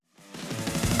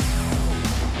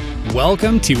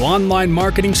Welcome to Online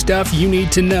Marketing Stuff You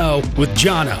Need to Know with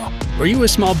Jono. Are you a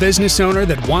small business owner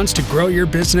that wants to grow your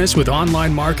business with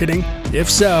online marketing? If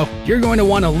so, you're going to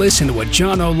want to listen to what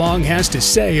Jono Long has to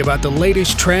say about the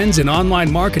latest trends in online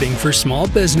marketing for small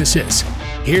businesses.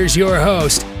 Here's your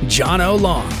host, Jono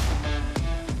Long.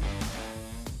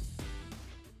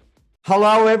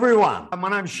 Hello, everyone. My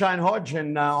name's Shane Hodge,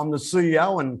 and I'm the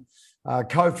CEO and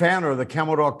co-founder of the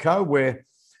Camel.co, where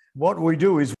what we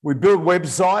do is we build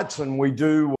websites and we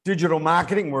do digital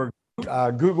marketing. We're a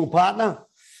Google partner.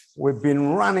 We've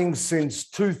been running since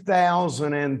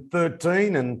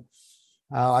 2013, and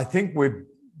I think we've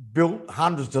built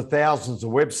hundreds of thousands of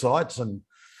websites and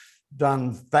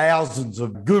done thousands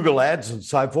of Google ads and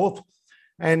so forth.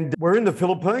 And we're in the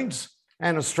Philippines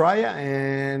and Australia,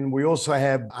 and we also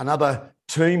have another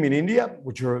team in India,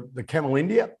 which are the Camel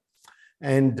India.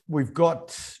 And we've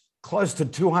got close to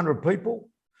 200 people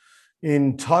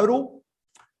in total,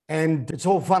 and it's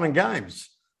all fun and games.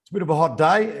 It's a bit of a hot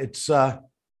day. It's 1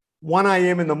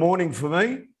 a.m. in the morning for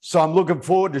me, so I'm looking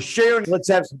forward to sharing. Let's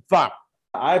have some fun.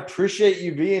 I appreciate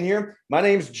you being here. My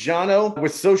name's Jono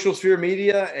with Social Sphere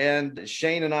Media, and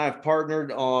Shane and I have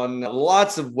partnered on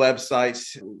lots of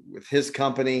websites with his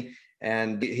company,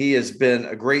 and he has been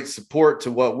a great support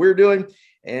to what we're doing.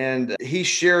 And he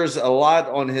shares a lot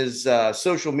on his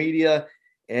social media.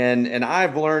 And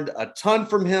I've learned a ton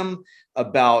from him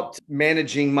about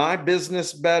managing my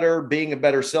business better, being a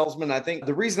better salesman. I think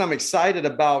the reason I'm excited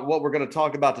about what we're going to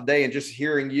talk about today and just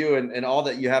hearing you and all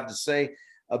that you have to say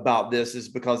about this is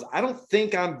because I don't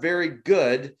think I'm very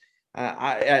good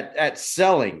at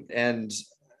selling. And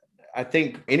I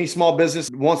think any small business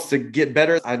wants to get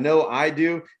better. I know I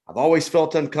do. I've always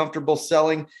felt uncomfortable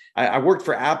selling. I worked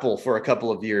for Apple for a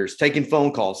couple of years, taking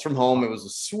phone calls from home. It was a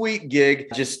sweet gig,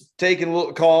 just taking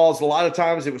little calls. A lot of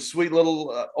times it was sweet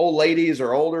little old ladies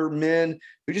or older men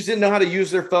who just didn't know how to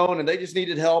use their phone and they just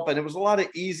needed help. And it was a lot of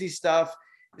easy stuff.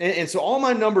 And so all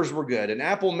my numbers were good, and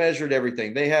Apple measured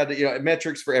everything. They had,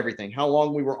 metrics for everything. How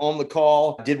long we were on the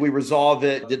call. Did we resolve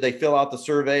it? Did they fill out the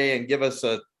survey and give us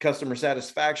a customer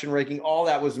satisfaction ranking? All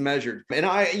that was measured. And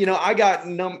I got,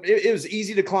 it was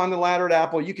easy to climb the ladder at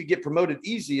Apple. You could get promoted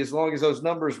easy as long as those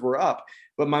numbers were up.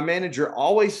 But my manager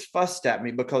always fussed at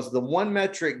me because the one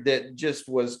metric that just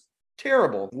was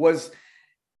terrible was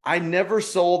I never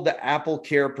sold the Apple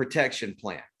Care protection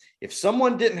plan. If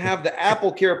someone didn't have the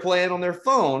Apple Care plan on their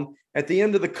phone at the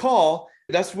end of the call,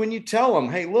 that's when you tell them,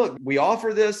 hey, look, we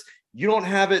offer this. You don't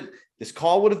have it. This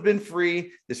call would have been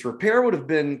free. This repair would have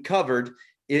been covered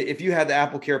if you had the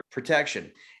Apple Care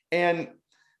protection. And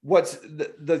what's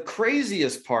the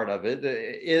craziest part of it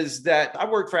is that I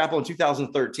worked for Apple in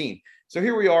 2013. So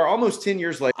here we are almost 10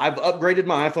 years later. I've upgraded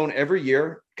my iPhone every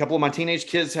year. A couple of my teenage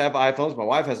kids have iPhones. My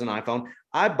wife has an iPhone.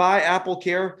 I buy Apple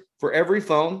Care for every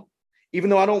phone. Even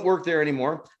though I don't work there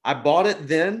anymore, I bought it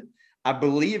then. I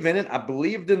believe in it. I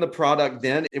believed in the product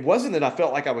then. It wasn't that I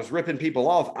felt like I was ripping people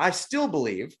off. I still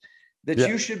believe that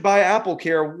you should buy Apple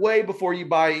Care way before you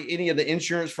buy any of the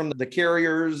insurance from the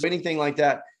carriers, anything like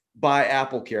that. Buy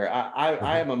Apple Care.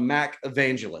 I am a Mac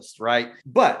evangelist, right?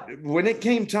 But when it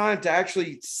came time to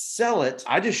actually sell it,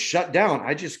 I just shut down.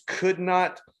 I just could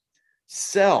not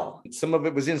sell. Some of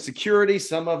it was insecurity.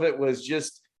 Some of it was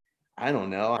just, I don't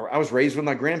know. I was raised with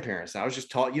my grandparents. I was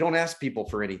just taught you don't ask people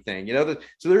for anything,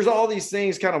 So there's all these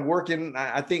things kind of working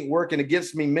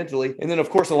against me mentally. And then,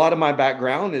 of course, a lot of my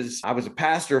background is I was a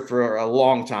pastor for a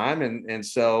long time. And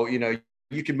so,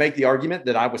 you can make the argument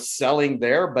that I was selling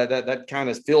there, but that kind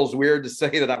of feels weird to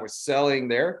say that I was selling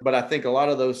there. But I think a lot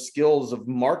of those skills of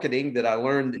marketing that I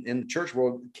learned in the church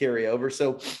world carry over.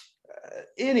 So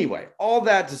anyway, all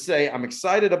that to say, I'm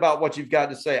excited about what you've got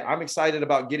to say. I'm excited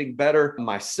about getting better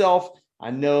myself.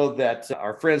 I know that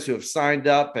our friends who have signed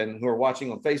up and who are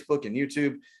watching on Facebook and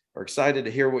YouTube are excited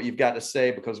to hear what you've got to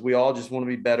say because we all just want to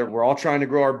be better. We're all trying to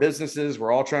grow our businesses.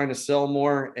 We're all trying to sell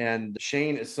more. And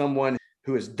Shane is someone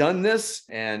who has done this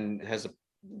and has a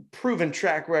proven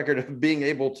track record of being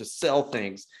able to sell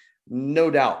things, no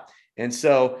doubt. And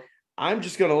so I'm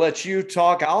just going to let you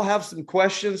talk. I'll have some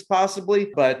questions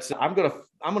possibly, but I'm going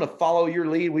to follow your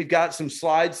lead. We've got some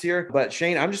slides here, but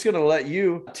Shane, I'm just going to let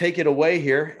you take it away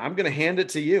here. I'm going to hand it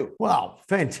to you. Wow,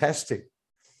 fantastic.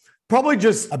 Probably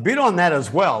just a bit on that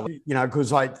as well,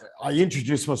 because I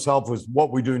introduced myself as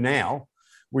what we do now,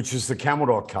 which is the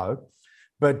Camel.co,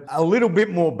 but a little bit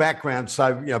more background.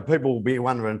 So, people will be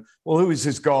wondering, well, who is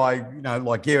this guy?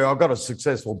 I've got a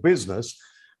successful business.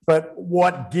 But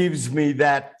what gives me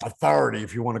that authority,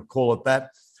 if you want to call it that,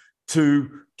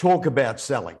 to talk about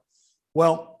selling?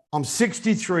 Well, I'm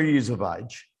 63 years of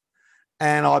age,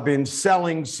 and I've been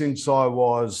selling since I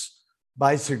was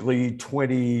basically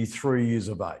 23 years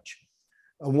of age.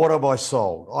 And what have I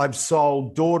sold? I've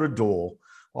sold door to door.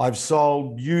 I've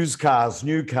sold used cars,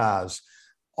 new cars.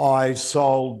 I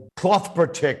sold cloth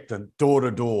protectant door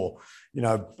to door,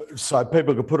 so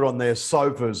people could put it on their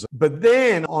sofas. But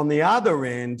then on the other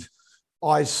end,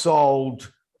 I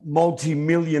sold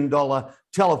multi-million-dollar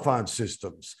telephone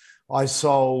systems. I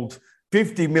sold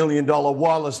 $50 million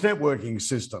wireless networking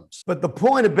systems. But the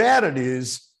point about it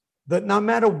is that no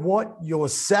matter what you're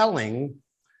selling,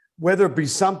 whether it be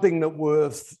something that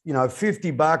worth,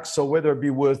 $50 or whether it be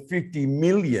worth 50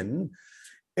 million,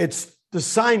 it's the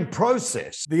same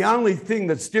process. The only thing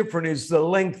that's different is the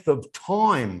length of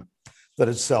time that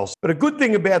it sells. But a good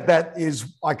thing about that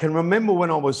is I can remember when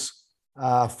I was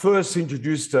first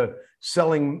introduced to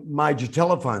selling major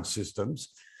telephone systems,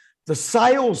 the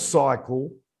sales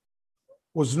cycle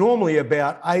was normally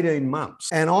about 18 months.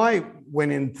 And I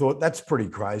went in and thought, that's pretty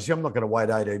crazy. I'm not going to wait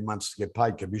 18 months to get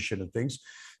paid commission and things.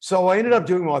 So I ended up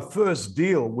doing my first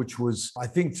deal, which was, I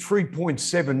think,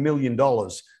 $3.7 million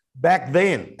back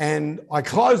then. And I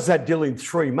closed that deal in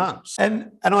 3 months.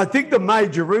 And I think the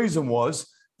major reason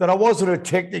was that I wasn't a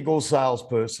technical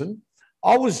salesperson.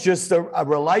 I was just a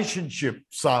relationship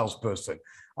salesperson.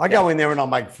 I go in there and I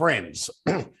make friends.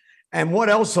 And what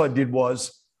else I did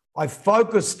was I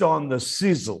focused on the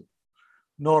sizzle,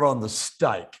 not on the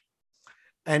steak.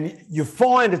 And you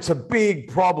find it's a big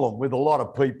problem with a lot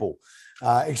of people,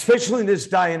 especially in this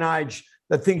day and age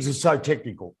that things are so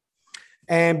technical.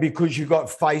 And because you've got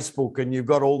Facebook and you've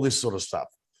got all this sort of stuff,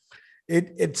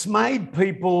 it's made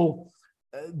people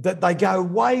that they go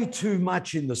way too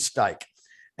much in the steak.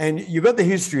 And you've got the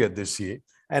history of this here.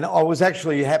 And I was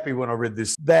actually happy when I read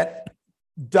this, that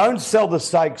don't sell the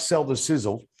steak, sell the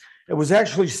sizzle. It was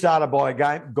actually started by a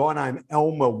guy named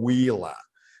Elmer Wheeler,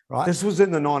 right? This was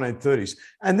in the 1930s.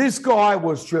 And this guy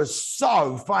was just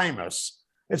so famous.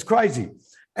 It's crazy.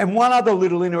 And one other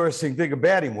little interesting thing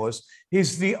about him was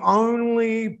he's the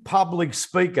only public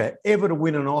speaker ever to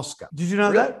win an Oscar. Did you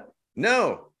know that?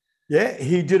 No. Yeah,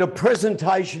 he did a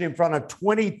presentation in front of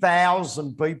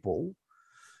 20,000 people.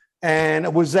 And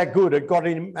it was that good. It got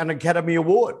him an Academy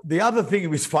Award. The other thing he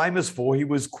was famous for, he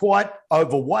was quite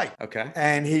overweight. Okay.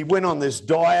 And he went on this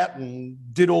diet and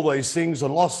did all these things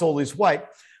and lost all this weight.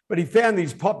 But he found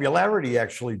his popularity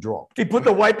actually dropped. He put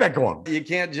the weight back on. You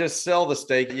can't just sell the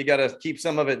steak. You got to keep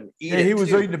some of it and eat it. He was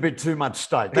too. eating a bit too much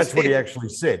steak. That's what he actually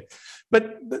said.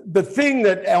 But the thing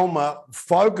that Elmer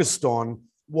focused on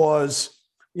was,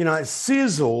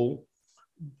 sizzle,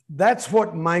 that's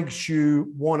what makes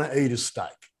you want to eat a steak.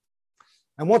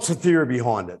 And what's the theory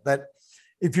behind it? That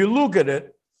if you look at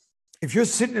it, if you're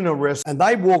sitting in a restaurant and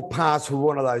they walk past with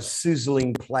one of those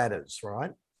sizzling platters,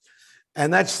 right?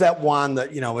 And that's that one that,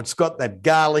 it's got that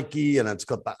garlicky and it's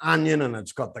got the onion and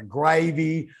it's got the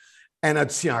gravy and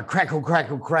it's, crackle,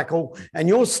 crackle, crackle. And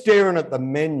you're staring at the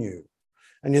menu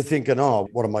and you're thinking, oh,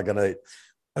 what am I going to eat?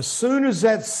 As soon as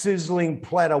that sizzling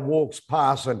platter walks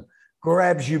past and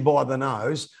grabs you by the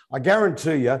nose, I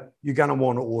guarantee you're going to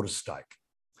want to order steak.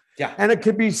 Yeah. And it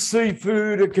could be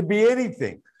seafood, it could be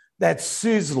anything that's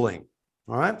sizzling,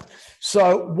 all right?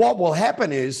 So what will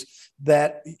happen is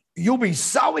that you'll be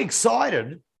so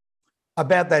excited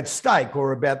about that steak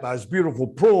or about those beautiful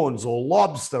prawns or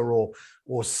lobster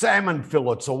or salmon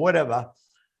fillets or whatever.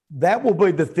 That will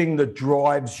be the thing that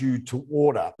drives you to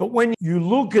order. But when you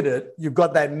look at it, you've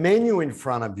got that menu in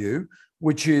front of you,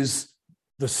 which is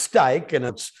the steak, and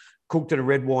it's cooked in a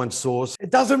red wine sauce.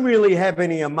 It doesn't really have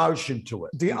any emotion to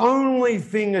it. The only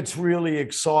thing that's really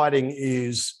exciting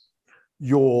is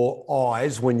your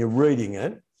eyes when you're reading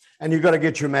it, and you've got to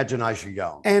get your imagination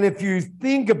going. And if you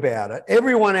think about it,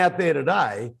 everyone out there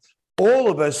today, all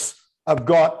of us have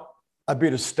got a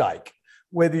bit of steak.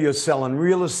 Whether you're selling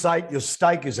real estate, your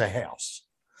steak is a house.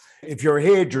 If you're a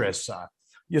hairdresser,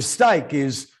 your steak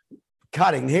is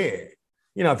cutting hair.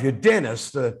 If you're a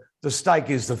dentist, the steak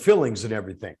is the fillings and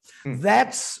everything.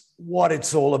 That's what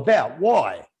it's all about.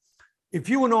 Why? If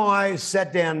you and I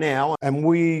sat down now and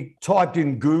we typed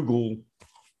in Google,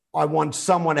 I want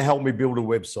someone to help me build a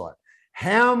website,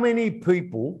 how many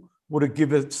people would it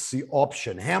give us the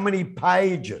option? How many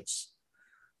pages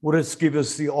would it give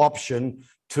us the option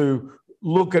to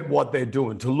look at what they're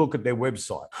doing, to look at their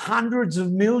website? Hundreds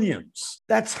of millions.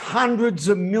 That's hundreds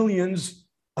of millions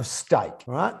of steak,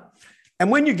 right? And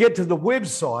when you get to the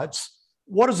websites,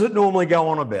 what does it normally go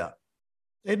on about?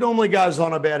 It normally goes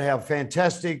on about how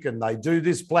fantastic, and they do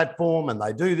this platform, and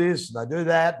they do this, and they do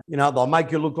that. They'll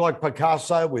make you look like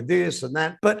Picasso with this and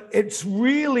that. But it's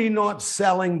really not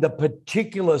selling the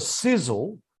particular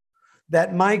sizzle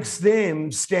that makes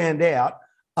them stand out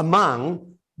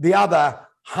among the other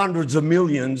hundreds of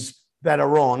millions that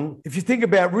are on. If you think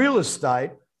about real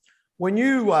estate, when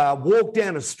you walk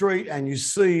down a street and you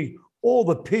see all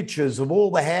the pictures of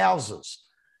all the houses,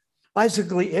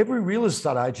 basically every real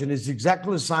estate agent is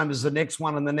exactly the same as the next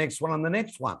one and the next one and the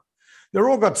next one. They're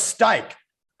all got steak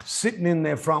sitting in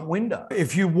their front window.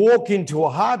 If you walk into a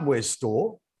hardware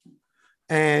store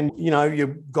and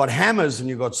you've got hammers and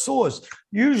you've got saws,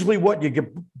 usually what you're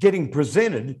getting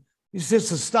presented is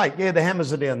just a steak. Yeah, the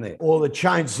hammers are down there, or the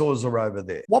chainsaws are over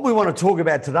there. What we want to talk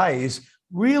about today is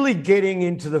really getting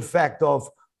into the fact of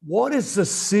what is the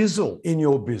sizzle in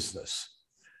your business?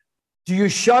 Do you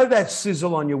show that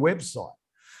sizzle on your website?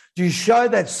 Do you show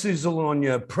that sizzle on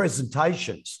your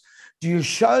presentations? Do you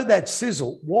show that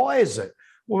sizzle? Why is it?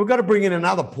 Well, we've got to bring in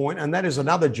another point, and that is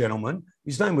another gentleman.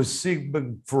 His name was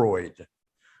Sigmund Freud.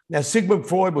 Now, Sigmund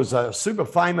Freud was a super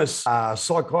famous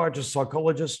psychiatrist,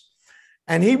 psychologist,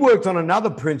 and he worked on another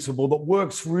principle that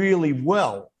works really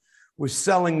well with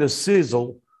selling the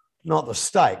sizzle, not the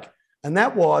steak. And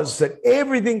that was that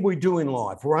everything we do in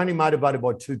life, we're only motivated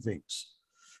by two things.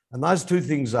 And those two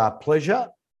things are pleasure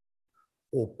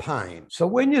or pain. So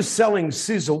when you're selling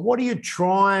sizzle, what are you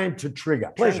trying to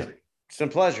trigger? Pleasure. Some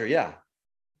pleasure, yeah.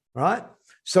 Right?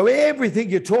 So everything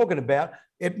you're talking about,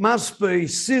 it must be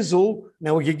sizzle.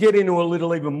 Now, we could get into a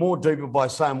little even more deeper by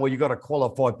saying, well, you've got to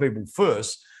qualify people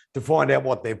first to find out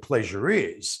what their pleasure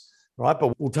is, right?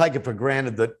 But we'll take it for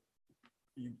granted that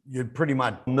you pretty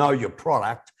much know your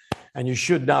product and you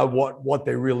should know what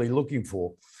they're really looking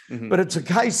for. Mm-hmm. But it's a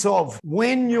case of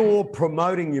when you're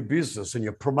promoting your business and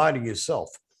you're promoting yourself,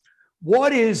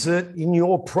 what is it in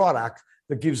your product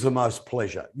that gives the most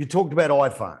pleasure? You talked about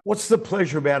iPhone. What's the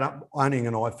pleasure about owning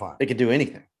an iPhone? They can do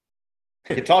anything.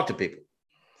 They can talk to people.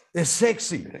 They're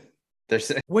sexy.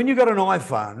 When you got an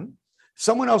iPhone,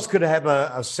 someone else could have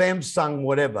a Samsung,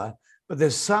 whatever, but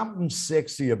there's something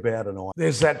sexy about an iPhone.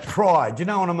 There's that pride. You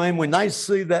know what I mean? When they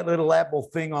see that little Apple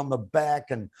thing on the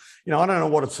back and, I don't know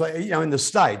what it's like. In the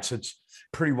States, it's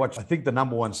pretty much, I think, the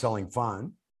number one selling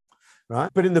phone, right?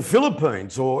 But in the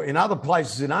Philippines or in other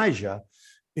places in Asia,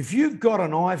 if you've got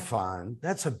an iPhone,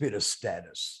 that's a bit of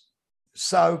status.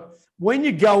 So when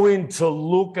you go in to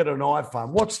look at an iPhone,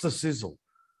 what's the sizzle?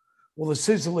 Well, the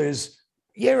sizzle is,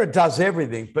 yeah, it does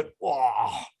everything, but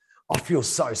I feel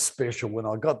so special when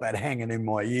I got that hanging in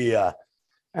my ear.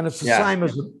 And it's the same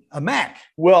as a Mac.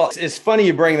 Well, it's funny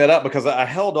you bring that up because I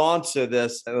held on to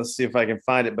this. Let's see if I can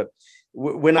find it. But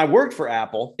when I worked for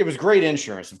Apple, it was great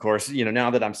insurance, of course. Now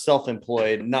that I'm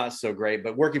self-employed, not so great.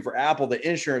 But working for Apple, the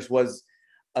insurance was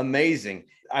amazing.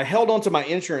 I held on to my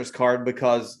insurance card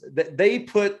because they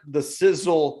put the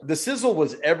sizzle. The sizzle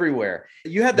was everywhere.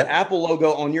 You had the Apple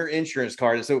logo on your insurance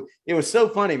card. And so it was so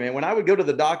funny, man. When I would go to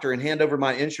the doctor and hand over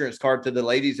my insurance card to the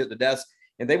ladies at the desk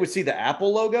and they would see the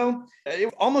Apple logo,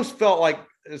 it almost felt like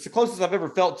it's the closest I've ever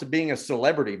felt to being a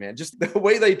celebrity, man. Just the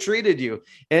way they treated you.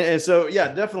 And so,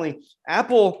 yeah, definitely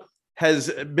Apple has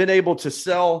been able to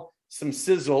sell some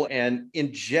sizzle and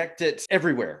inject it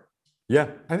everywhere. Yeah.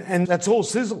 And that's all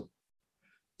sizzle.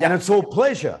 And it's all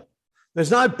pleasure. There's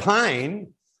no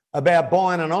pain about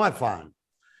buying an iPhone.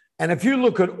 And if you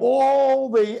look at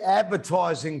all the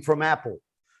advertising from Apple,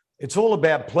 it's all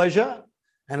about pleasure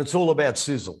and it's all about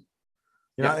sizzle.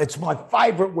 It's my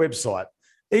favorite website.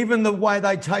 Even the way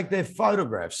they take their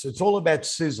photographs, it's all about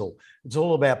sizzle. It's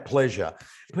all about pleasure.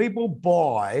 People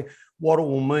buy what it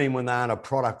will mean when they own a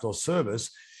product or service.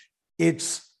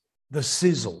 It's the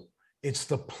sizzle. It's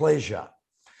the pleasure.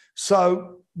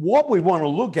 So what we want to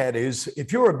look at is,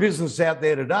 if you're a business out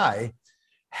there today,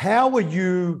 how are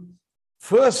you,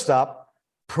 first up,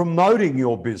 promoting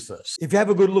your business? If you have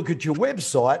a good look at your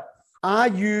website, are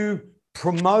you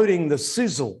promoting the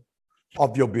sizzle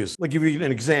of your business? I'll give you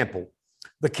an example.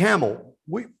 The Camel,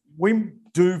 we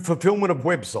do fulfillment of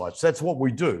websites. That's what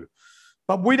we do.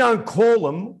 But we don't call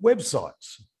them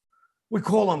websites. We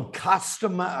call them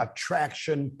customer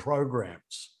attraction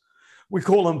programs. We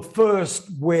call them first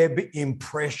web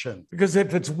impression, because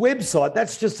if it's website,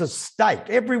 that's just a stake.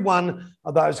 Every one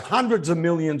of those hundreds of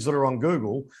millions that are on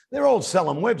Google, they're all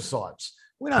selling websites.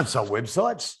 We don't sell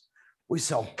websites. We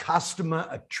sell customer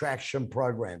attraction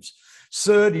programs.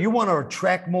 Sir, do you want to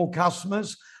attract more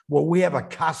customers? Well, we have a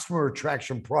customer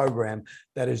attraction program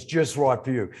that is just right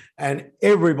for you. And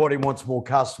everybody wants more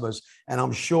customers, and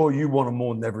I'm sure you want them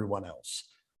more than everyone else.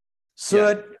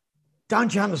 Sir,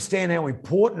 don't you understand how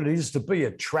important it is to be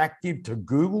attractive to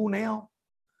Google now?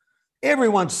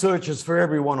 Everyone searches for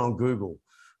everyone on Google,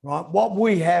 right? What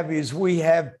we have is we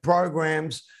have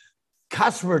programs,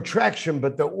 customer attraction,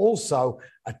 but they're also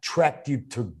attractive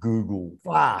to Google.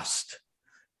 Fast.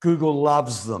 Google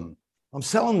loves them. I'm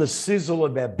selling the sizzle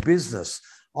about business.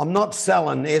 I'm not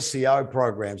selling SEO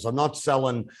programs. I'm not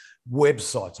selling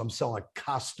websites. I'm selling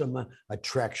customer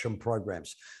attraction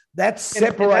programs. That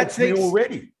separates me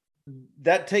already.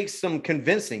 That takes some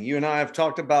convincing. You and I have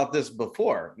talked about this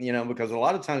before, because a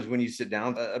lot of times when you sit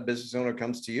down, a business owner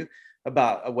comes to you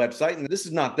about a website, and this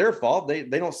is not their fault. They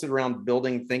don't sit around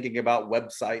thinking about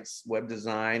websites, web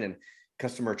design, and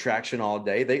customer attraction all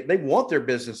day. They want their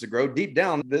business to grow. Deep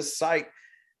down, this site,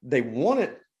 they want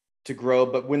it to grow.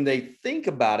 But when they think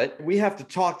about it, we have to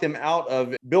talk them out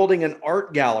of building an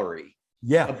art gallery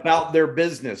about their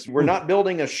business. We're not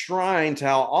building a shrine to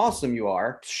how awesome you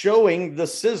are, showing the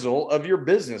sizzle of your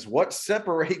business, what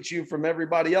separates you from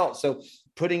everybody else. So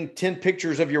putting 10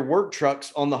 pictures of your work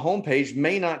trucks on the homepage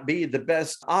may not be the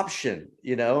best option,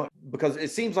 because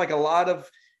it seems like a lot of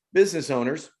business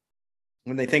owners,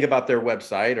 when they think about their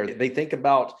website, or they think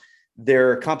about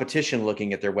their competition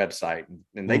looking at their website,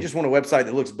 and they just want a website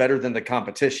that looks better than the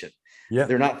competition. Yeah.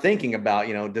 They're not thinking about,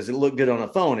 does it look good on a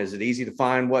phone? Is it easy to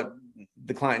find what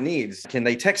the client needs? Can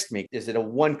they text me? Is it a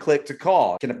one click to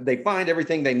call? Can they find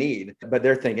everything they need? But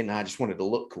they're thinking, I just wanted to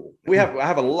look cool. I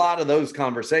have a lot of those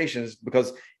conversations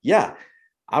because,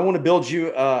 I want to build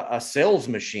you a sales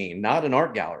machine, not an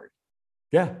art gallery.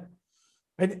 Yeah.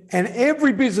 And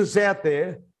every business out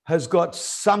there has got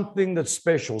something that's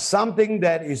special, something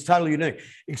that is totally unique,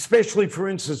 especially, for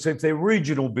instance, if they're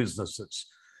regional businesses.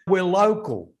 We're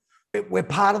local. We're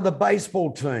part of the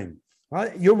baseball team.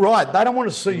 Right? You're right. They don't want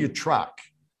to see your truck.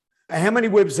 How many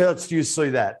websites do you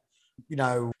see that?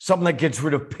 Something that gets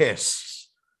rid of pests,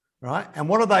 right? And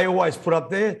what do they always put up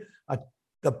there?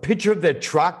 The picture of their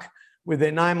truck with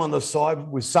their name on the side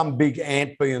with some big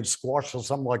ant being squashed or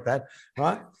something like that,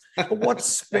 right? But what's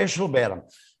special about them?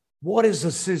 What is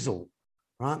the sizzle,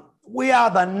 right? We are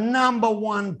the number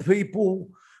one people.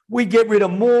 We get rid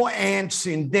of more ants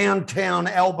in downtown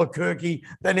Albuquerque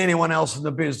than anyone else in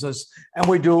the business, and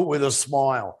we do it with a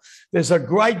smile. There's a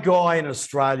great guy in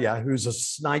Australia who's a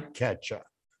snake catcher,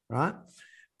 right?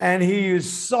 And he is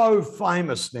so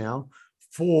famous now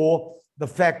for the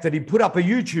fact that he put up a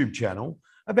YouTube channel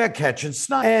about catching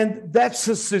snakes, and that's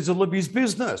the sizzle of his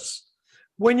business.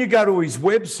 When you go to his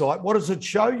website, what does it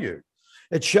show you?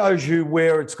 It shows you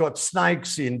where it's got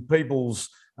snakes in people's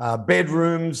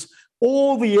bedrooms,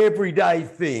 all the everyday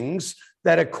things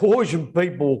that are causing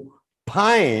people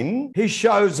pain. He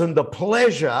shows them the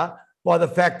pleasure by the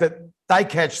fact that they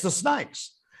catch the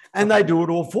snakes, and they do it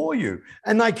all for you,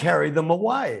 and they carry them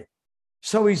away.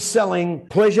 So he's selling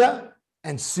pleasure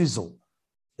and sizzle.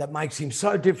 That makes him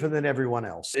so different than everyone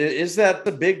else. Is that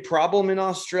the big problem in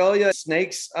Australia?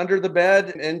 Snakes under the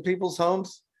bed in people's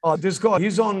homes? Oh, this guy,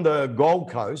 he's on the Gold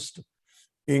Coast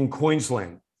in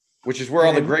Queensland. Which is where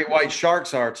all the great white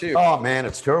sharks are too. Oh, man,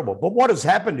 it's terrible. But what has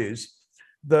happened is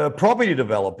the property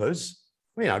developers,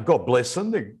 God bless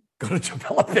them, they've got to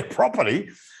develop their property.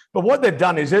 But what they've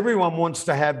done is everyone wants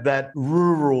to have that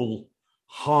rural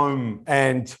home,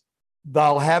 and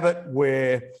they'll have it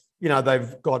where,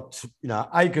 they've got,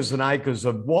 acres and acres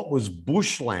of what was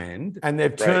bushland, and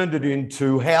they've turned it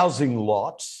into housing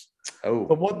lots. Oh.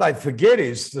 But what they forget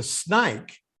is the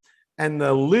snake and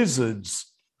the lizards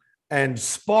and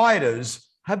spiders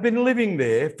have been living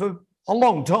there for a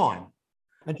long time.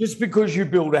 And just because you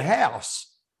build a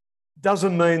house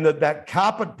doesn't mean that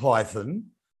carpet python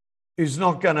is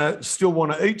not going to still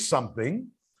want to eat something,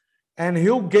 and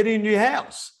he'll get in your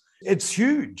house. It's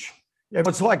huge.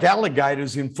 It's like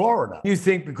alligators in Florida. You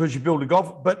think because you build a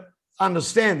golf, but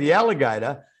understand the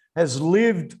alligator has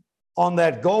lived on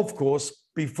that golf course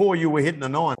before you were hitting the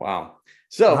nine. Wow.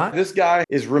 So This guy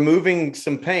is removing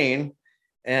some pain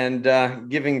and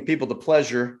giving people the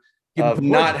pleasure of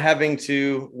not having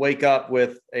to wake up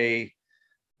with a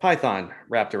python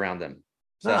wrapped around them.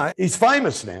 So. No, he's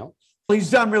famous now.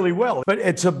 He's done really well, but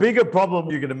it's a bigger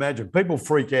problem you can imagine. People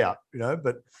freak out,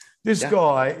 but this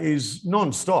guy is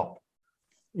nonstop,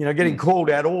 getting called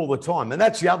out all the time. And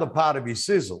that's the other part of his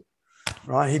sizzle,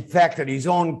 right? The fact that he's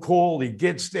on call, he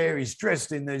gets there, he's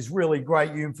dressed in these really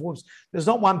great uniforms. There's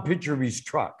not one picture of his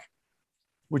truck,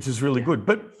 which is really good.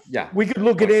 But we could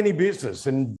look at any business,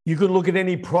 and you could look at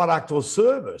any product or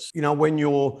service. When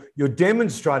you're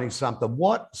demonstrating something,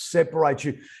 what separates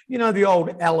you? The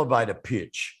old elevator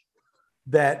pitch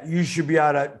that you should be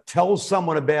able to tell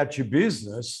someone about your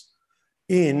business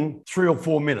in 3 or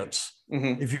 4 minutes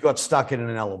if you got stuck in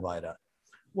an elevator.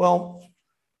 Well,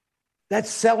 that's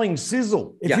selling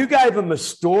sizzle. If you gave them a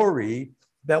story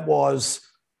that was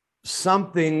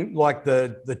something like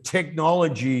the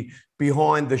technology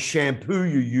behind the shampoo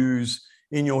you use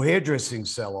in your hairdressing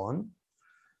salon,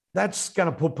 that's going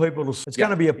to put people to, it's going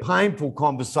to be a painful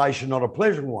conversation, not a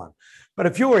pleasant one. But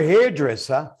if you're a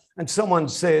hairdresser and someone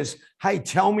says, hey,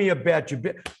 tell me about your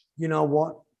bit. You know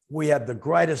what? We have the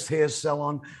greatest hair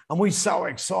salon, and we're so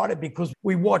excited because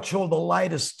we watch all the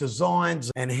latest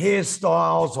designs and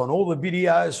hairstyles on all the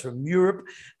videos from Europe.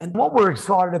 And what we're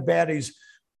excited about is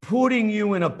putting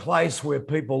you in a place where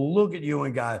people look at you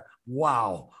and go,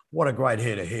 wow, what a great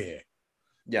head of hair.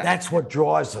 Yeah. That's what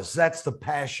drives us. That's the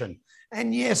passion.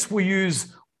 And yes, we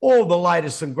use all the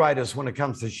latest and greatest when it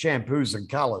comes to shampoos and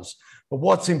colors. But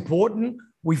what's important,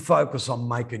 we focus on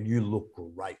making you look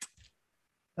great.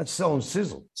 That's selling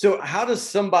sizzle. So how does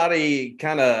somebody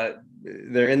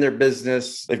they're in their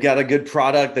business, they've got a good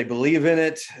product, they believe in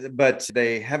it, but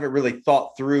they haven't really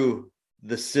thought through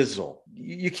the sizzle?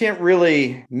 You can't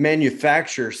really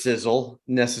manufacture sizzle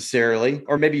necessarily,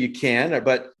 or maybe you can,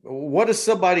 but what does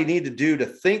somebody need to do to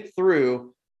think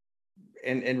through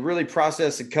and really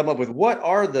process and come up with what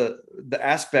are the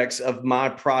aspects of my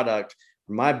product,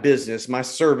 my business, my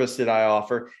service that I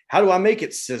offer? How do I make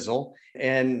it sizzle?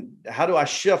 And how do I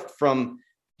shift from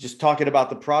just talking about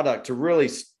the product to really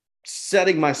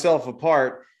setting myself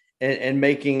apart and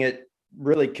making it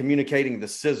really communicating the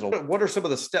sizzle? What are some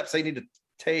of the steps they need to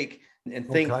take and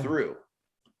think through?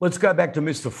 Let's go back to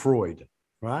Mr. Freud,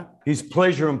 right? His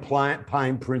pleasure and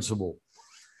pain principle,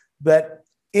 that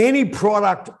any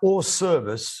product or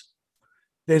service,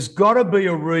 there's got to be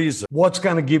a reason what's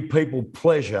going to give people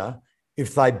pleasure.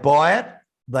 If they buy it,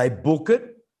 they book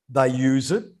it, they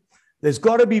use it, there's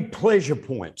got to be pleasure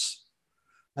points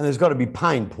and there's got to be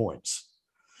pain points.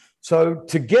 So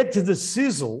to get to the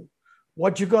sizzle,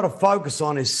 what you've got to focus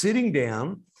on is sitting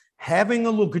down, having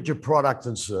a look at your product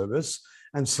and service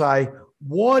and say,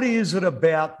 what is it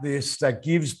about this that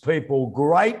gives people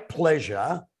great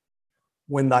pleasure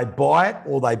when they buy it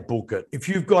or they book it? If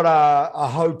you've got a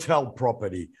hotel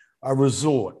property, a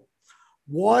resort,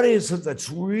 what is it that's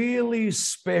really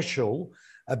special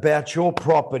about your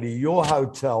property, your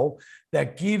hotel,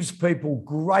 that gives people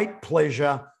great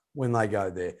pleasure when they go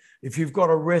there? If you've got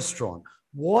a restaurant,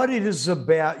 what it is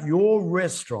about your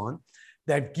restaurant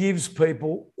that gives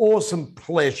people awesome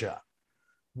pleasure?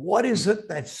 What is it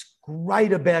that's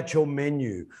great about your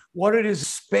menu? What it is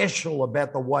special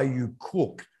about the way you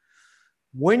cook?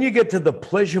 When you get to the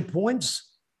pleasure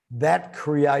points, that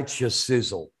creates your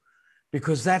sizzle,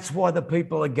 because that's why the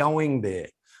people are going there.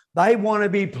 They want to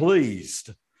be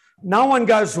pleased. No one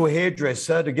goes to a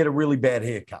hairdresser to get a really bad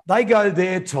haircut. They go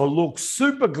there to look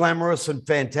super glamorous and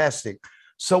fantastic.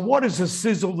 So what is the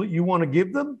sizzle that you want to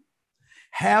give them?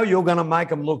 How you're going to make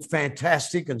them look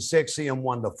fantastic and sexy and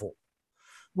wonderful.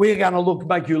 We're going to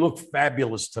make you look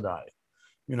fabulous today.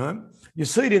 You know, you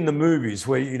see it in the movies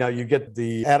where, you get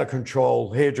the out of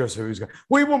control hairdresser who's going,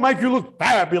 we will make you look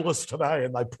fabulous today.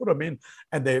 And they put them in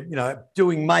and they're,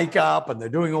 doing makeup and they're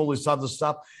doing all this other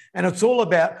stuff. And it's all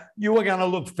about, you are going to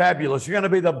look fabulous. You're going to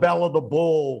be the belle of the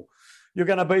ball. You're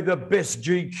going to be the best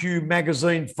GQ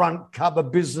magazine front cover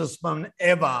businessman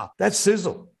ever. That's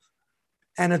sizzle.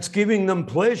 And it's giving them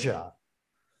pleasure.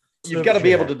 You've got to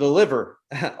be able to deliver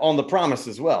on the promise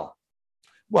as well.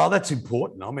 Well, that's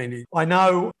important. I mean, I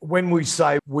know when we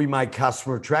say we make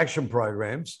customer attraction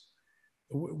programs,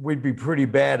 we'd be pretty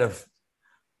bad if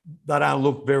they don't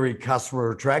look very customer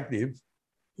attractive.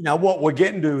 What we're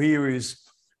getting to here is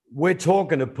we're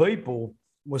talking to people.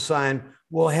 We're saying,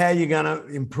 well, how are you going to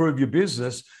improve your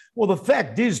business? Well, the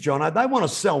fact is, John, they want to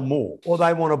sell more or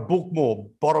they want to book more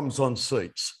bottoms on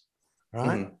seats,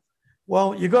 right? Mm-hmm.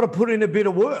 Well, you've got to put in a bit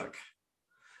of work.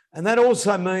 And that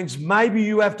also means maybe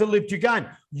you have to lift your game.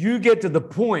 You get to the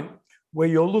point where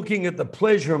you're looking at the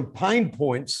pleasure and pain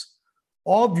points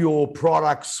of your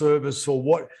product, service, or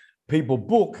what people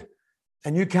book,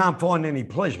 and you can't find any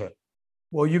pleasure.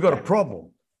 Well, you've got a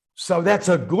problem. So that's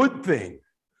a good thing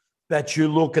that you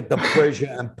look at the pleasure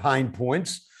and pain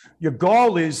points. Your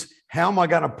goal is, how am I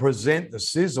going to present the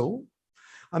sizzle?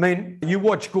 I mean, you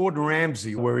watch Gordon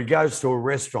Ramsay where he goes to a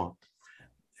restaurant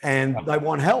and they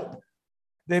want help.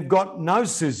 They've got no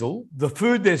sizzle. The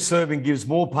food they're serving gives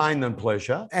more pain than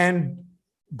pleasure. And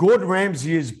Gordon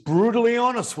Ramsay is brutally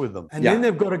honest with them. And then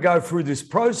they've got to go through this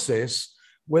process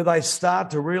where they start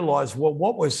to realize, well,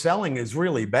 what we're selling is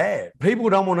really bad. People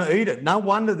don't want to eat it. No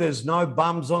wonder there's no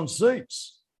bums on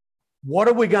seats. What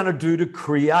are we going to do to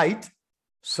create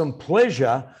some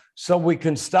pleasure so we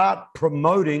can start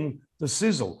promoting the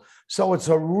sizzle? So it's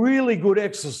a really good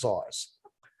exercise.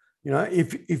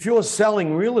 If you're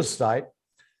selling real estate,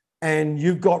 and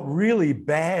you've got really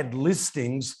bad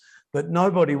listings that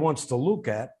nobody wants to look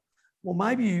at, well,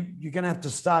 maybe you're going to have to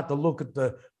start to look at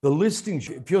the listings.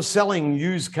 If you're selling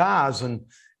used cars and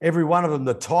every one of them,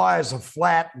 the tires are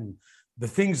flat and the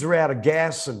things are out of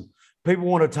gas and people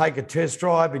want to take a test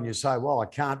drive and you say, well, I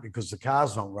can't because the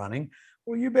car's not running.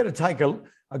 Well, you better take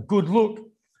a good look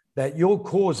that you're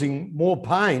causing more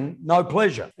pain, no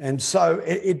pleasure. And so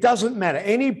it doesn't matter.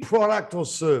 Any product or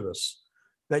service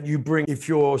that you bring, if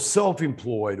you're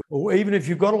self-employed, or even if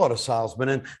you've got a lot of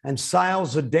salesmen and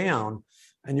sales are down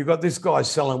and you've got this guy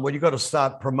selling, well, you've got to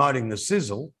start promoting the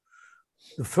sizzle.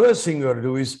 The first thing you've got to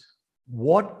do is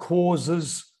what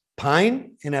causes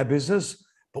pain in our business,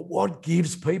 but what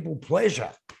gives people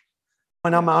pleasure.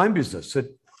 I know my own business.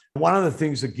 One of the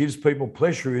things that gives people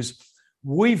pleasure is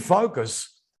we focus.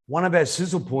 One of our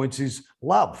sizzle points is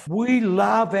love. We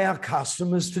love our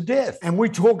customers to death, and we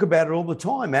talk about it all the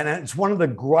time. And it's one of the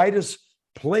greatest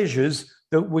pleasures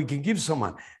that we can give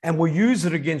someone. And we use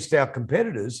it against our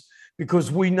competitors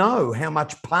because we know how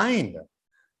much pain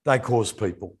they cause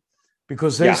people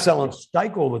because they're selling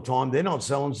steak all the time. They're not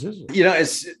selling sizzle. You know,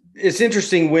 it's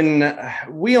interesting when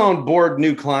we onboard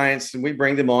new clients and we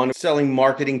bring them on selling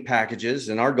marketing packages.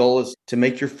 And our goal is to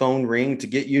make your phone ring, to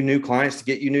get you new clients, to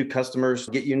get you new customers,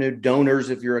 to get you new donors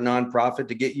if you're a nonprofit,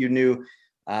 to get you new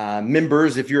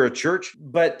members if you're a church.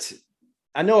 But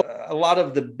I know a lot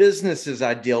of the businesses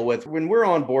I deal with, when we're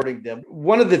onboarding them,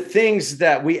 one of the things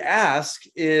that we ask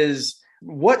is,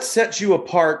 what sets you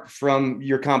apart from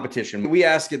your competition? We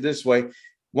ask it this way: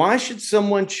 why should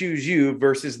someone choose you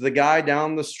versus the guy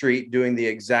down the street doing the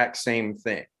exact same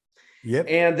thing? Yep.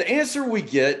 And the answer we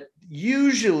get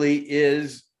usually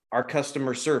is our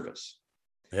customer service,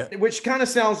 which kind of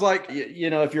sounds like,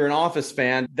 you know, if you're an Office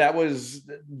fan, that was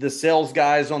the sales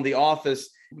guys on The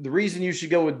Office. The reason you should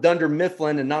go with Dunder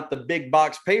Mifflin and not the big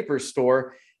box paper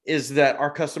store is that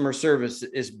our customer service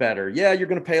is better. Yeah, you're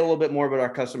going to pay a little bit more, but our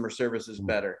customer service is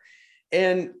better.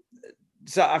 And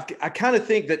so I kind of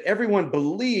think that everyone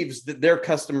believes that their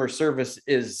customer service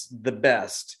is the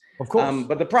best. Of course.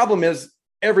 But the problem is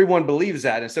everyone believes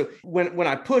that. And so when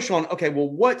I push on, okay, well,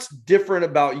 what's different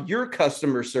about your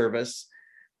customer service?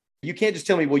 You can't just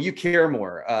tell me, well, you care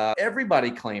more.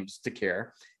 Everybody claims to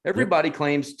care. Everybody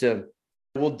claims to,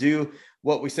 we'll do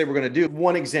what we say we're going to do.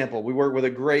 One example, we work with a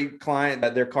great client,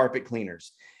 they're carpet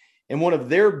cleaners. And one of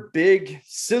their big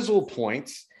sizzle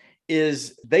points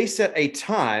is they set a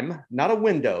time, not a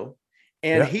window,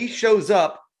 and he shows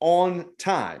up on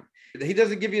time. He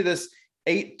doesn't give you this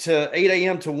 8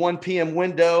 a.m. to 1 p.m.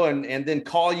 window and then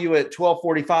call you at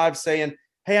 12:45 saying,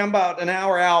 hey, I'm about an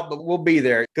hour out, but we'll be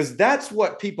there. Because that's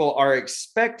what people are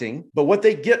expecting. But what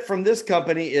they get from this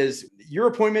company is your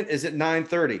appointment is at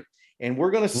 9:30. And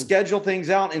we're going to schedule things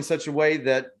out in such a way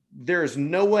that there is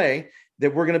no way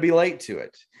that we're going to be late to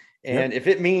it. And if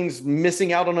it means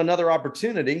missing out on another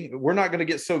opportunity, we're not going to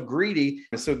get so greedy.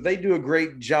 So they do a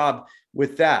great job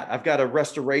with that. I've got a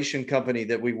restoration company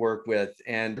that we work with,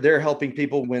 and they're helping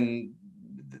people when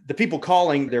the people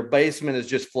calling, their basement is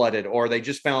just flooded, or they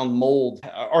just found mold,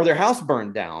 or their house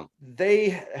burned down.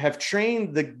 They have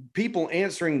trained the people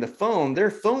answering the phone.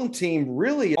 Their phone team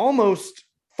really almost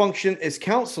function as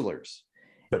counselors.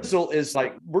 So it's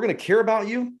like, we're going to care about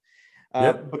you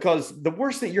because the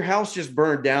worst thing, your house just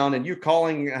burned down and you're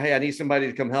calling, hey, I need somebody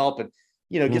to come help and,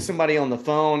 you know, get somebody on the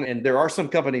phone. And there are some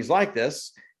companies like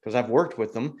this because I've worked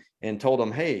with them and told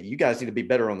them, hey, you guys need to be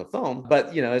better on the phone.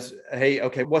 But, you know, it's, hey,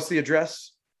 okay, what's the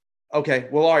address? Okay,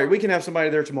 well, all right, we can have somebody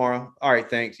there tomorrow. All right,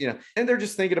 thanks. You know, and they're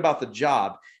just thinking about the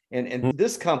job. And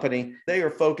this company, they are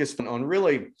focused on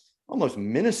really almost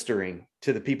ministering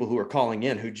to the people who are calling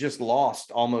in, who just lost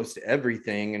almost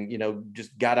everything and, you know,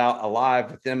 just got out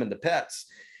alive with them and the pets.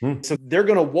 So they're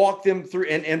going to walk them through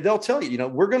and they'll tell you, you know,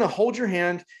 we're going to hold your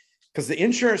hand because the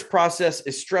insurance process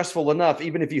is stressful enough,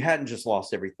 even if you hadn't just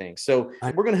lost everything. So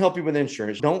we're going to help you with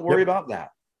insurance. Don't worry about that.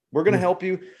 We're going to help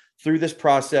you through this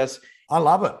process. I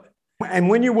love it. And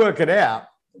when you work it out,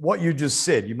 what you just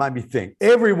said, you made me think.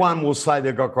 Everyone will say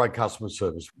they've got great customer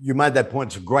service. You made that point.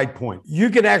 It's a great point. You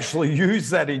can actually use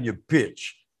that in your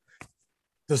pitch.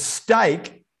 The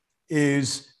stake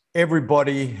is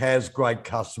everybody has great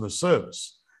customer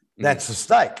service. That's the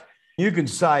stake. You can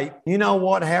say, you know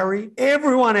what, Harry?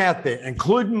 Everyone out there,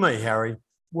 including me, Harry,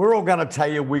 we're all going to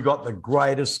tell you we got the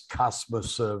greatest customer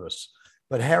service.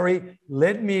 But Harry,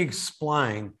 let me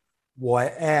explain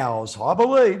why ours, I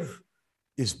believe,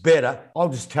 is better. I'll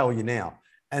just tell you now.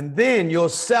 And then you're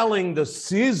selling the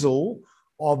sizzle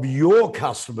of your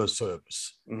customer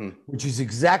service, which is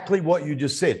exactly what you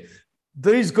just said.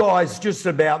 These guys just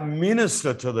about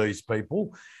minister to these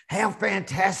people. How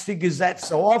fantastic is that?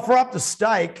 So offer up the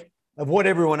stake of what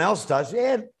everyone else does.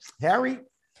 Yeah, Harry,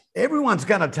 everyone's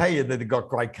going to tell you that they've got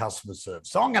great customer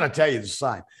service. So I'm going to tell you the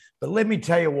same. But let me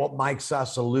tell you what makes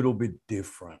us a little bit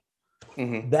different.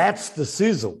 That's the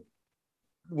sizzle.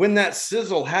 when that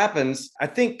sizzle happens, I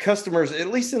think customers, at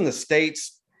least in the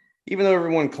States, even though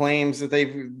everyone claims that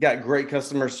they've got great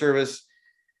customer service,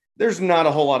 there's not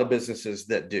a whole lot of businesses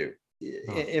that do.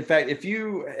 In fact, if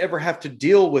you ever have to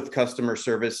deal with customer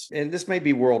service, and this may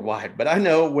be worldwide, but I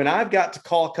know when I've got to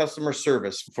call customer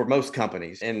service for most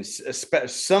companies, and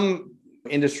some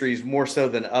industries more so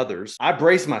than others, I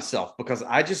brace myself because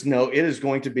I just know it is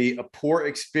going to be a poor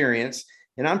experience.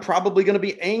 And I'm probably going to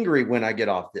be angry when I get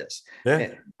off this.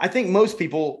 Yeah. I think most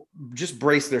people just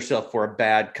brace themselves for a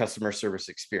bad customer service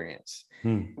experience.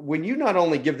 When you not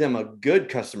only give them a good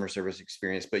customer service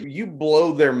experience, but you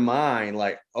blow their mind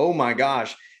like, oh my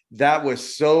gosh, that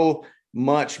was so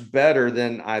much better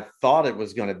than I thought it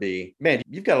was going to be. Man,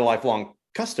 you've got a lifelong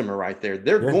customer right there.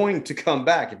 They're going to come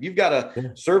back. If you've got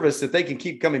a service that they can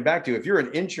keep coming back to, if you're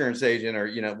an insurance agent or,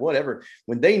 whatever,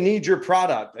 when they need your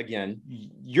product again,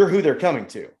 you're who they're coming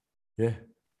to. Yeah.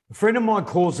 A friend of mine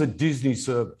calls it Disney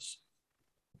service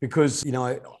because,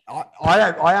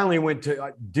 I only went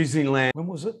to Disneyland. When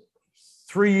was it?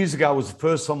 3 years ago was the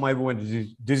first time I ever went to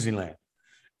Disneyland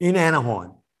in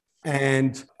Anaheim.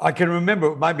 And I can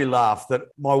remember, it made me laugh that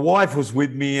my wife was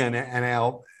with me and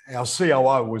our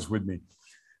COO was with me.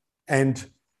 And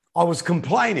I was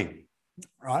complaining,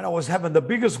 right? I was having the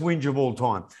biggest whinge of all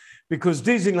time because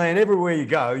Disneyland, everywhere you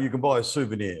go, you can buy a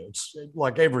souvenir. It's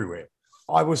like everywhere.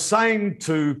 I was saying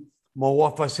to my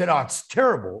wife, I said, oh, it's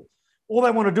terrible. All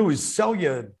they want to do is sell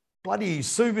you bloody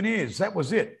souvenirs. That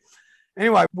was it.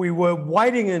 Anyway, we were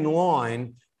waiting in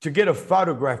line to get a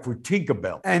photograph with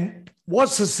Tinkerbell. And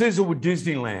what's the sizzle with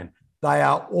Disneyland? They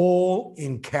are all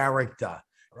in character,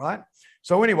 right?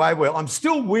 So anyway, well, I'm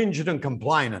still whinging and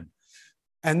complaining.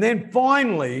 And then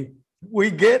finally,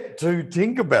 we get to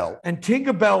Tinkerbell. And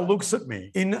Tinkerbell looks at me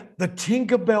in the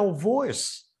Tinkerbell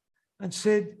voice and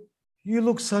said, you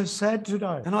look so sad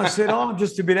today. And I said, oh, I'm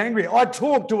just a bit angry. I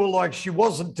talked to her like she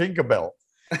wasn't Tinkerbell.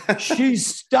 She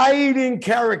stayed in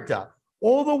character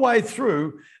all the way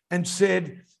through and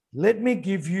said, let me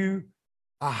give you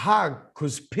a hug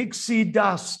because pixie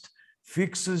dust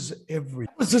fixes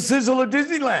everything. It was the sizzle of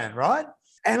Disneyland, right?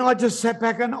 And I just sat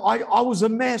back and I was a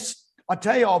mess. I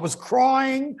tell you, I was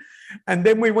crying. And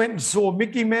then we went and saw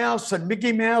Mickey Mouse and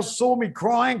Mickey Mouse saw me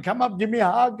crying, come up, give me a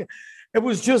hug. It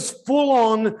was just full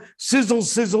on sizzle,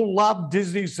 sizzle, love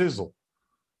Disney sizzle.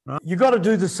 Right? You got to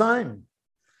do the same.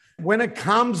 When it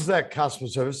comes to that customer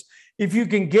service, if you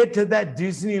can get to that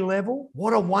Disney level,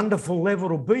 what a wonderful level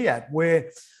to be at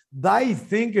where they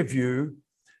think of you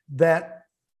that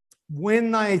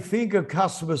when they think of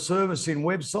customer service in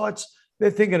websites, they're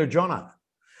thinking of Jono.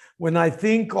 When they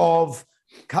think of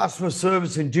customer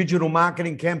service in digital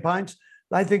marketing campaigns,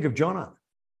 they think of Jono.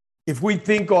 If we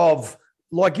think of,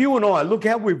 like you and I, look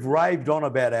how we've raved on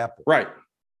about Apple. Right.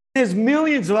 There's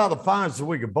millions of other phones that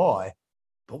we could buy,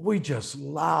 but we just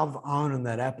love owning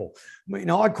that Apple.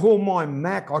 I call my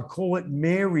Mac, I call it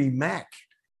Mary Mac.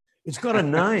 It's got a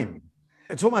name.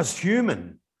 It's almost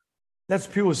human. That's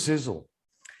pure sizzle.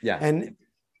 Yeah. And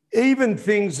even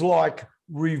things like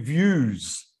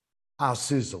reviews are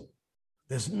sizzle.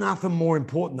 There's nothing more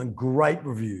important than great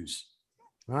reviews,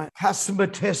 right? Customer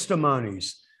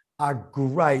testimonies are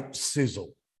great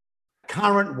sizzle.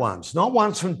 Current ones, not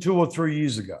ones from 2 or 3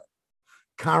 years ago.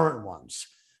 Current ones.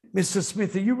 Mr.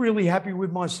 Smith, are you really happy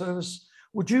with my service?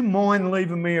 Would you mind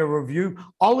leaving me a review?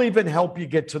 I'll even help you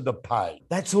get to the pay.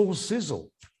 That's all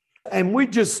sizzle. And we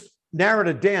just narrowed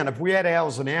it down. If we had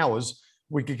hours and hours,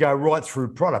 we could go right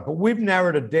through product, but we've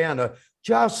narrowed it down to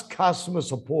just customer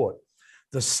support.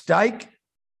 The steak,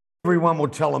 everyone will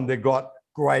tell them they've got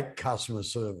great customer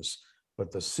service,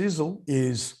 but the sizzle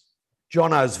is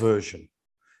Jono's version,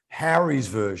 Harry's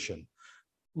version.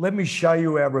 Let me show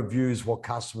you our reviews, what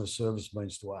customer service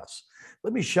means to us.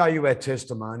 Let me show you our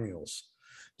testimonials.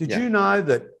 Did you know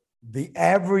that the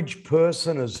average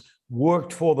person has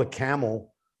worked for the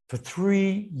Camel for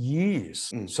 3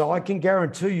 years? So I can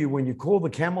guarantee you when you call the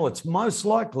Camel, it's most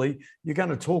likely you're going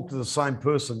to talk to the same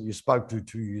person you spoke to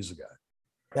 2 years ago.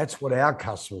 That's what our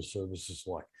customer service is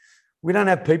like. We don't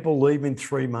have people leave in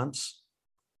 3 months.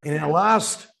 In our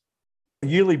last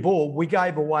yearly ball, we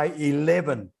gave away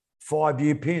 11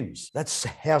 5-year pins. That's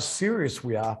how serious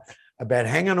we are about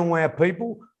hanging on our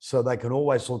people so they can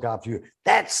always look after you.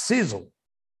 That's sizzle.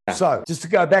 So just to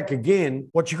go back again,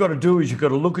 what you've got to do is you've got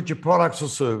to look at your products or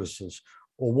services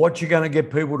or what you're going to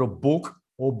get people to book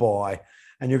or buy.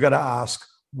 And you've got to ask,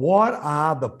 what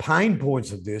are the pain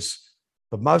points of this?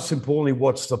 But most importantly,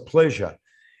 what's the pleasure?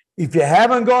 If you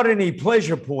haven't got any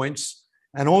pleasure points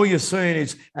and all you're seeing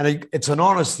is, and it's an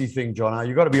honesty thing, Jono,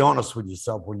 you've got to be honest with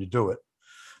yourself when you do it.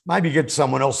 Maybe get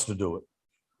someone else to do it.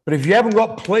 But if you haven't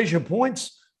got pleasure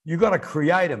points, You got to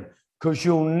create them because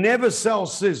you'll never sell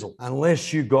sizzle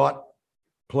unless you got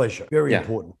pleasure. Very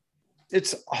important.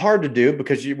 It's hard to do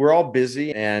because we're all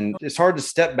busy, and it's hard to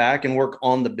step back and work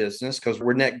on the business because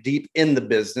we're neck deep in the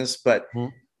business. But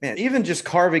man, even just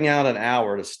carving out an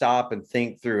hour to stop and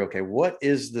think through, okay, what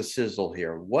is the sizzle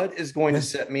here? What is going to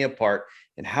set me apart?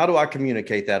 And how do I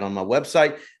communicate that on my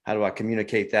website? How do I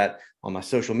communicate that on my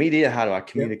social media? How do I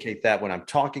communicate that when I'm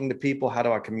talking to people? How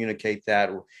do I communicate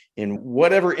that in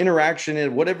whatever interaction is,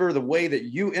 whatever the way that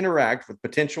you interact with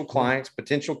potential clients,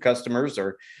 potential customers,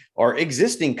 or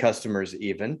existing customers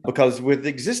even? Because with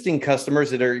existing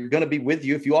customers that are going to be with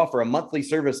you, if you offer a monthly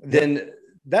service, then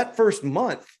that first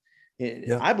month,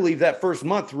 I believe that first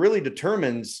month really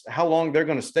determines how long they're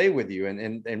going to stay with you,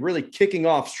 and really kicking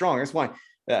off strong. That's why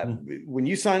when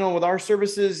you sign on with our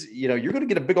services, you're going to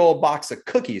get a big old box of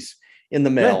cookies in the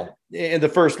mail in the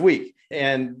first week.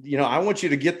 And, I want you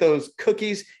to get those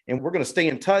cookies, and we're going to stay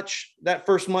in touch that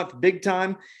first month big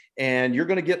time. And you're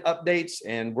going to get updates,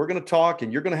 and we're going to talk,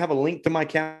 and you're going to have a link to my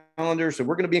calendar. So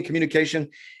we're going to be in communication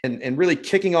and really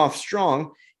kicking off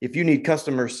strong. If you need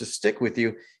customers to stick with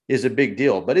you is a big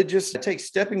deal, but it just takes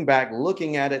stepping back,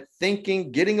 looking at it,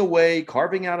 thinking, getting away,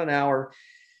 carving out an hour,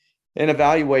 and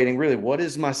evaluating really what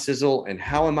is my sizzle and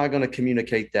how am I going to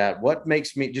communicate that? What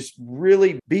makes me just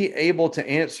really be able to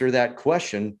answer that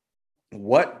question?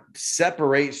 What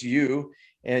separates you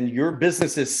and your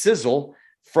business's sizzle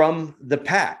from the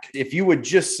pack? If you would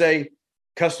just say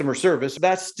customer service,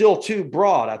 that's still too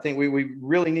broad. I think we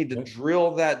really need to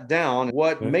drill that down.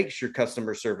 What makes your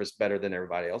customer service better than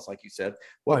everybody else? Like you said,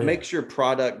 what makes your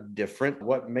product different?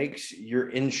 What makes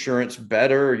your insurance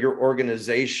better? Your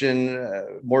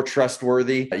organization more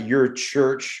trustworthy? Your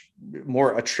church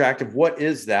more attractive? What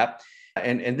is that?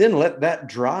 And then let that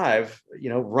drive,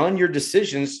 run your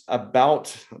decisions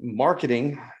about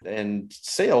marketing and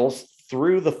sales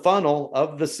through the funnel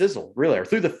of the sizzle, really, or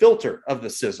through the filter of the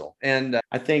sizzle. And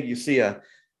I think you see a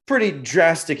pretty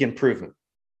drastic improvement.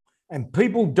 And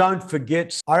people don't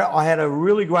forget, I had a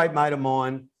really great mate of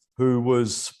mine who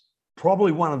was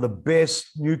probably one of the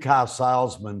best new car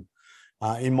salesmen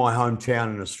in my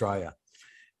hometown in Australia.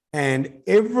 And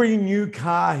every new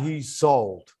car he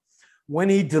sold, when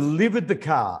he delivered the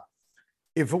car,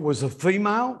 if it was a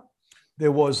female,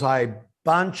 there was a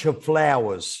bunch of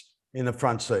flowers in the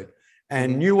front seat.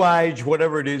 And new age,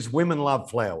 whatever it is, women love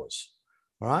flowers,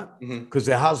 right? Because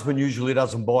their husband usually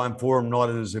doesn't buy them for them,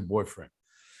 neither does their boyfriend.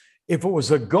 If it was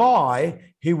a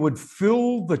guy, he would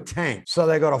fill the tank. So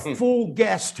they got a full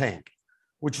gas tank,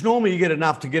 which normally you get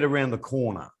enough to get around the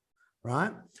corner,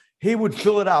 right? He would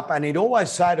fill it up, and he'd always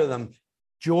say to them,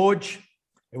 George,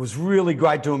 it was really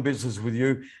great doing business with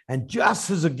you. And just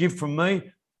as a gift from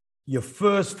me, your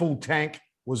first full tank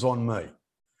was on me.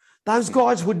 Those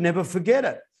guys would never forget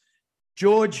it.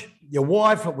 George, your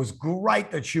wife, it was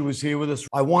great that she was here with us.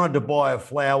 I wanted to buy her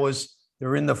flowers.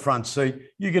 They're in the front seat.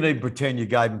 You can even pretend you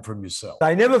gave them from yourself.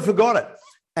 They never forgot it.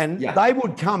 And they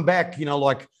would come back,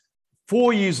 like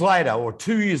 4 years later or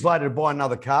 2 years later to buy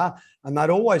another car. And they'd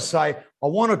always say, I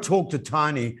want to talk to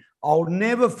Tony. I'll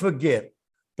never forget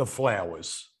the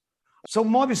flowers. So it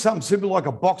might be something simple like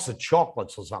a box of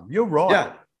chocolates or something. You're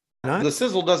right. Yeah. The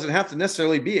sizzle doesn't have to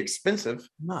necessarily be expensive.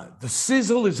 No, the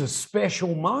sizzle is a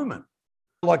special moment.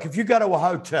 Like if you go to a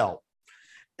hotel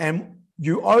and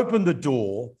you open the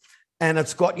door and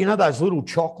it's got, those little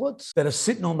chocolates that are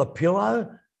sitting on the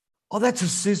pillow. Oh, that's a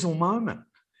sizzle moment,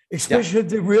 especially if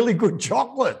they're really good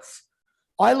chocolates.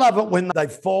 I love it when they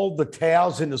fold the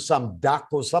towels into some duck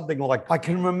or something like. I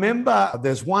can remember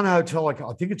there's one hotel,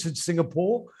 I think it's in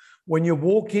Singapore. When you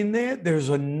walk in there, there's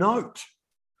a note,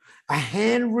 a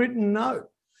handwritten note.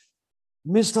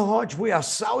 Mr. Hodge, we are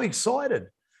so excited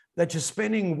that you're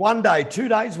spending 1 day, 2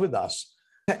 days with us.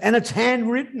 And it's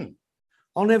handwritten.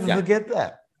 I'll never forget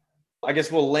that. I guess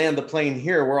we'll land the plane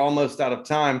here. We're almost out of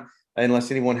time.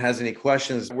 Unless anyone has any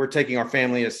questions, we're taking our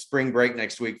family a spring break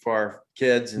next week for our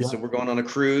kids. And so we're going on a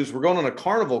cruise. We're going on a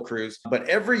Carnival cruise. But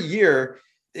every year,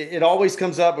 it always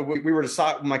comes up. We were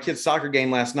to my kid's soccer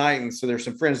game last night. And so there's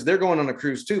some friends, they're going on a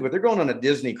cruise too, but they're going on a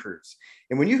Disney cruise.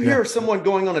 And when you hear of someone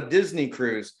going on a Disney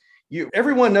cruise,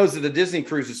 everyone knows that a Disney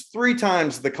cruise is 3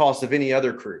 times the cost of any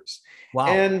other cruise. Wow.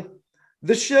 And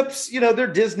the ships, they're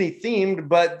Disney themed,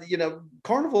 but,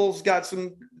 Carnival's got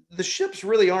the ships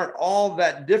really aren't all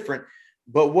that different.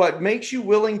 But what makes you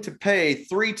willing to pay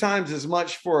 3 times as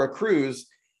much for a cruise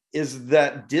is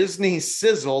that Disney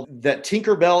sizzle that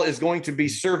Tinkerbell is going to be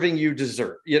serving you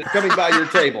dessert, coming by your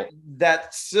table.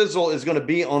 That sizzle is going to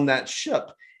be on that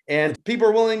ship, and people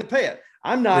are willing to pay it.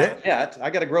 I'm not yet.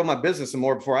 I got to grow my business some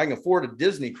more before I can afford a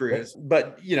Disney cruise.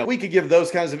 But, we could give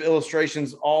those kinds of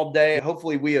illustrations all day.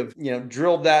 Hopefully we have,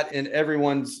 drilled that in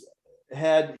everyone's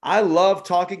head. I love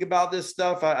talking about this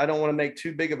stuff. I don't want to make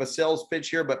too big of a sales pitch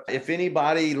here, but if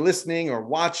anybody listening or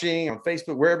watching on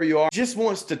Facebook, wherever you are, just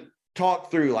wants to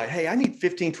talk through like, hey, I need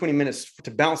 15, 20 minutes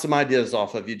to bounce some ideas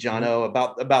off of you, Jono,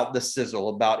 about the sizzle,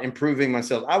 about improving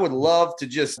myself. I would love to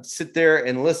just sit there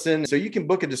and listen. So you can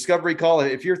book a discovery call.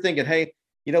 If you're thinking, hey,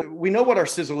 we know what our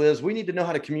sizzle is. We need to know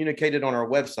how to communicate it on our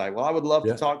website. Well, I would love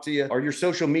to talk to you, or your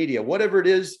social media, whatever it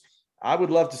is. I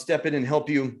would love to step in and help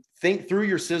you think through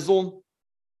your sizzle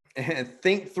and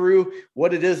think through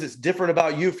what it is that's different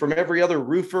about you from every other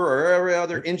roofer or every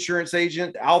other insurance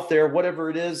agent out there, whatever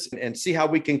it is, and see how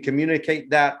we can communicate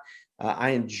that. I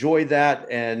enjoy that.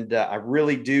 And I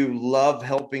really do love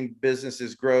helping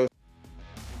businesses grow.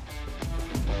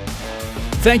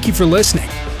 Thank you for listening.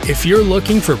 If you're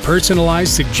looking for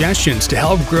personalized suggestions to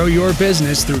help grow your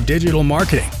business through digital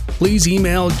marketing, please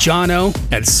email Jono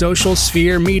at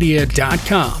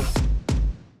socialspheremedia.com.